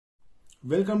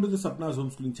Welcome to the Sapna's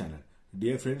Homeschooling channel.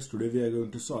 Dear friends, today we are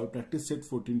going to solve practice set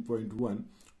 14.1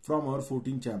 from our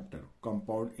 14th chapter,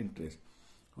 Compound Interest.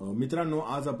 मित्रांनो,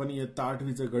 आज आपण इयत्ता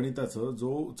 8वीचं गणिताचं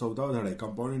जो 14वा धडा आहे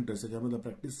कंपाऊंड इंटरेस्ट त्याच्यामधला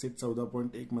प्रॅक्टिस सेट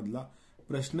 14.1 मधला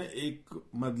प्रश्न 1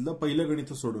 मधलं पहिलं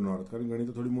गणित सोडवणार आहोत. कारण गणित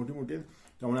थोडी मोठी आहेत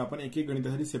त्यामुळे आपण एक एक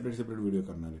गणितासाठी सेपरेट व्हिडिओ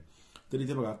करणार आहे. तर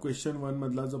इथे बघा क्वेश्चन 1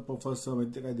 मधला जो फर्स्ट सम आहे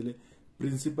ते काय दिले,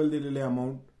 प्रिन्सिपल दिलेले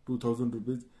अमाऊंट 2000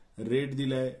 रुपीज, रेट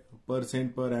दिलाय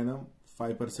 % पर एनम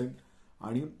 5%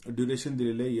 आणि ड्युरेशन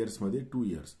दिलेलं आहे इयर्स मध्ये 2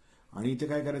 इयर्स. आणि इथे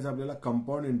काय करायचं आपल्याला,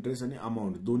 कंपाऊंड इंटरेस्ट आणि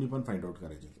अमाऊंट दोन्ही पण फाइंड आउट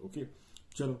करायचे. ओके,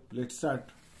 चलो लेट स्टार्ट.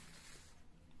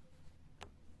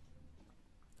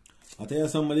 आता या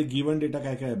सम मध्ये गिवन डेटा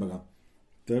काय काय आहे बघा.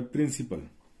 तर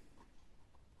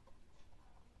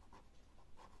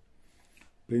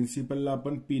प्रिन्सिपलला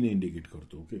आपण पी ने इंडिकेट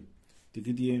करतो. ओके, ते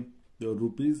किती आहे,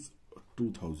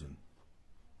 ₹2000.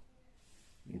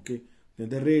 ओके,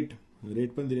 नंतर रेट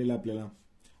पण दिलेला आपल्याला,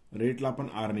 रेटला आपण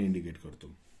आर ने इंडिकेट करतो.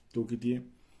 तो किती आहे,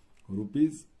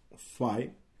 ₹5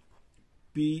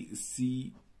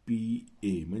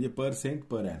 PCPA म्हणजे %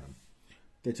 पर एनम.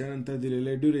 त्याच्यानंतर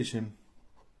दिलेलं ड्युरेशन,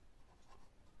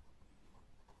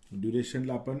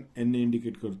 ड्युरेशनला आपण एन ने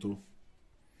इंडिकेट करतो.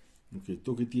 ओके,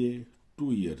 तो किती आहे,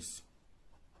 2 इयर्स.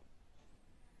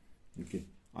 ओके,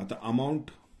 आता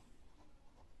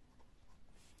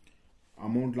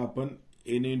अमाऊंटला आपण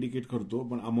ए ने इंडिकेट करतो,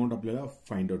 पण अमाऊंट आपल्याला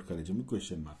फाइंड आउट करायची मी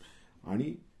क्वेश्चन मार्क.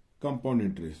 आणि कंपाऊंड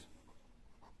इंटरेस्ट,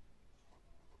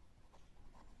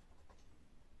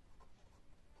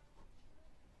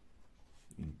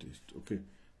 ओके,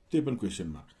 ते पण क्वेश्चन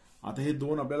मार्क. आता हे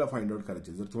दोन आपल्याला फाइंड आउट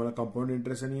करायचे. जर तुम्हाला कंपाऊंड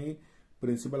इंटरेस्ट आणि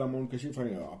प्रिन्सिपल अमाऊंट कशी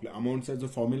आपल्या अमाऊंटचा जो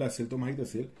फॉर्म्युला असेल तो माहित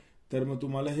असेल तर मग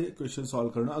तुम्हाला हे क्वेश्चन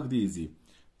सॉल्व्ह करणं अगदी इझी.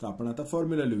 तर आपण आता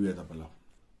फॉर्म्युला लिहूयात आपल्याला.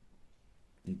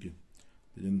 ओके,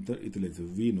 त्याच्यानंतर इथे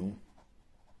लिहायचं we know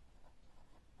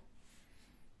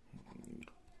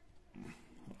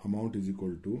amount is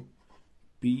equal to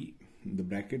P the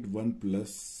bracket 1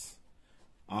 plus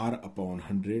R upon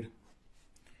 100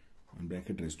 and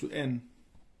bracket raised to N.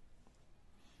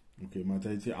 Okay, मग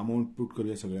आता इथे अमाऊंट पुट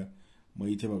करूया सगळ्या. मग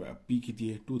इथे बघा P किती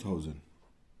आहे, 2000,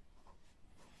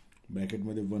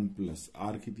 ब्रॅकेटमध्ये 1 प्लस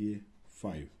R किती आहे,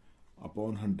 5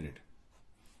 अपॉन 100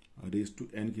 रेज टू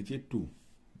N किती आहे, 2.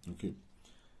 ओके,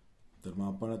 तर मग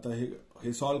आपण आता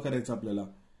हे सॉल्व्ह करायचं आपल्याला.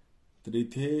 तर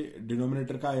इथे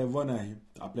डिनॉमिनेटर काय आहे, 1 आहे.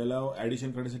 आपल्याला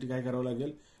ऍडिशन करण्यासाठी काय करावं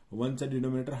लागेल, 1 चा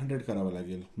डिनॉमिनेटर 100 करावं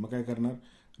लागेल. मग काय करणार,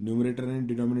 न्यूमरेटर आणि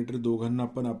डिनॉमिनेटर दोघांना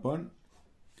पण आपण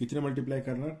कितीने मल्टिप्लाय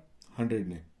करणार, 100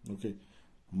 ने. ओके,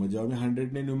 मग जेव्हा मी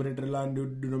 100 ने न्यूमरेटरला आणि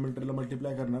डिनॉमिनेटरला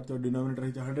मल्टिप्लाय करणार तेव्हा डिनॉमिनेटर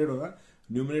इथे 100 होणार,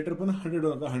 न्यूमरेटर पण 100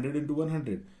 होणार, 100 ×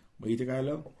 100. मग इथे काय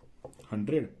आलं,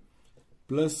 100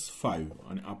 प्लस 5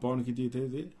 आणि अपॉन किती इथे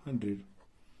ते 100.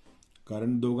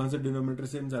 कारण दोघांचं डिनॉमिनेटर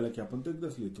सेम झालं की आपण तो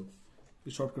एकदाच लिहितो.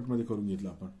 शॉर्टकट मध्ये करून घेतलं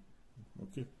आपण.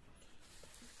 ओके,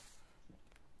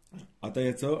 आता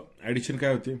याचं ऍडिशन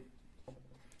काय होते,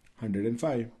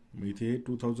 105. मग इथे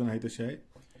 2000 आहे तसे आहे,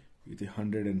 इथे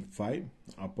 105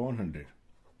 अपॉन 100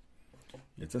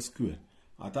 याचा स्क्वेअर.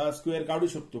 आता स्क्वेअर काढू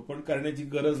शकतो पण करण्याची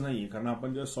गरज नाहीये, कारण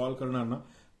आपण जेव्हा सॉल्व्ह करणार ना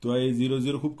तेव्हा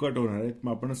 0 खूप कट होणार आहेत.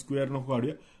 मग आपण स्क्वेअर नको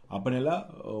काढूया, आपण याला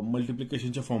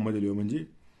मल्टिप्लिकेशनच्या फॉर्म मध्ये लिहू. म्हणजे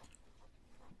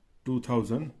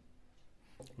 2000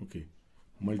 okay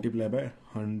multiply by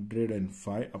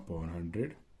 105 upon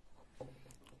 100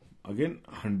 again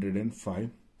 105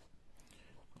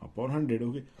 upon 100.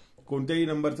 Okay, कोणत्याही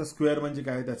नंबरचा स्क्वेअर म्हणजे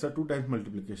काय, त्याचा 2 टाइम्स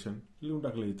मल्टिप्लिकेशन लिहून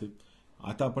टाकलं इथे.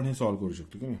 आता आपण हे सॉल्व्ह करू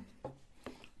शकतो की नाही.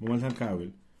 मग मला सांग काय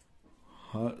होईल,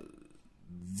 हा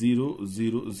 0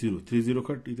 0 0 3 0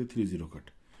 कट, इथे 3 0 कट,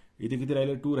 इथे किती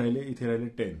राहिले, 2 राहिले, इथे राहिले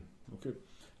 10. ओके,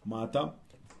 मग आता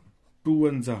 2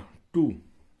 1 जा 2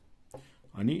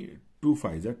 आणि 2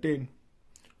 5 जा 10.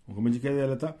 ओके, म्हणजे काय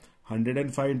झालं, आता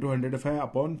 105 × 105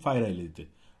 अपॉन 5 राहिले इथे.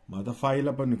 मग आता 5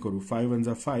 ला पण करू, 5 1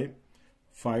 जा 5,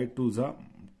 5 2 जा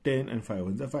 10 आणि 5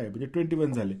 1 जा 5 म्हणजे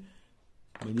 21 झाले.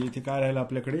 म्हणजे इथे काय राहिलं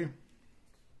आपल्याकडे,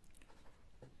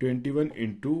 21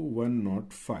 ×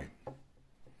 105.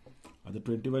 आता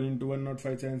 21 ×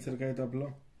 105 चा आन्सर काय येतं आपलं,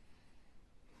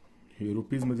 हे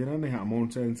रुपीज मध्ये ना, हे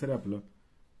अमाऊंटचा आन्सर आहे आपलं.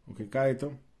 ओके, काय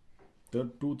येतं तर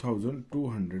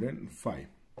 2205.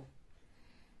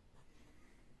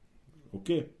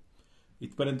 ओके,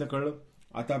 इथपर्यंत कळलं.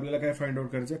 आता आपल्याला काय फाइंड आउट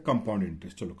करायचं, कंपाऊंड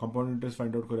इंटरेस्ट. चलो कंपाऊंड इंटरेस्ट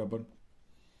फाइंड आउट करूया आपण.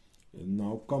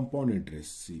 नाव compound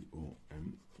interest,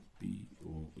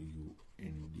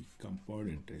 COMPOUND compound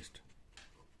interest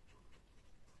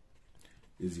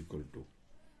is equal to.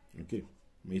 Okay,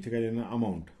 मग इथे काय देणार,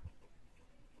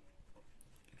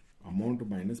 amount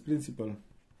minus principal.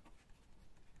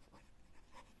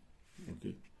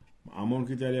 Okay, amount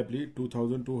किती आली आपली,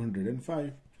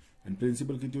 2205 आणि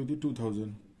प्रिन्सिपल किती होती, 2000.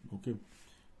 ओके,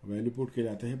 व्हॅल्यू पुट केली.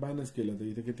 आता हे मायनस केलं तर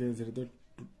इथे किती आन्सर येतं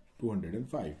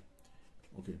 205.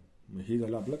 ओके, मग हे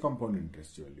झालं आपलं कंपाऊंड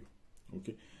इंटरेस्टची व्हॅल्यू.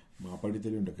 ओके, मग आपण इथे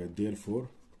लिहून टाकूया therefore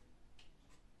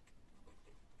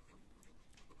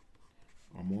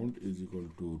amount is equal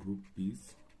to rupees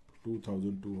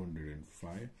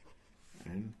 2205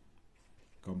 and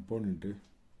compound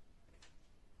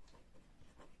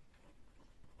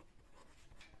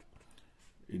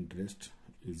interest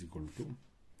is equal to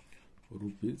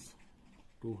rupees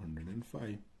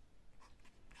 205.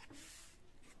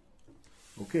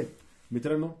 Okay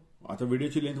मित्रांनो, आता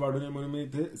व्हिडिओची लेंथ वाढू नये म्हणून मी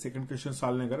इथे सेकंड क्वेश्चन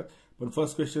सॉल्व्ह नाही करत, पण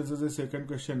फर्स्ट क्वेश्चनचं जे सेकंड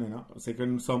क्वेश्चन आहे ना,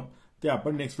 सेकंड सम, ते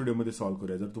आपण नेक्स्ट व्हिडिओमध्ये सॉल्व्ह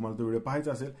करूया. जर तुम्हाला तो व्हिडिओ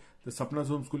पाहायचा असेल तर सपनाज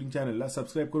होमस्कूलिंग चॅनलला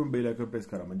सबस्क्राईब करून बेल आयकॉन प्रेस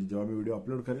करा, म्हणजे जेव्हा मी व्हिडिओ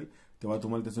अपलोड करेल तेव्हा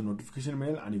तुम्हाला त्याचं नोटिफिकेशन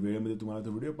मिळेल आणि वेळेमध्ये तुम्हाला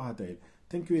तो व्हिडिओ पाहता येईल.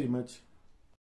 Thank you very much.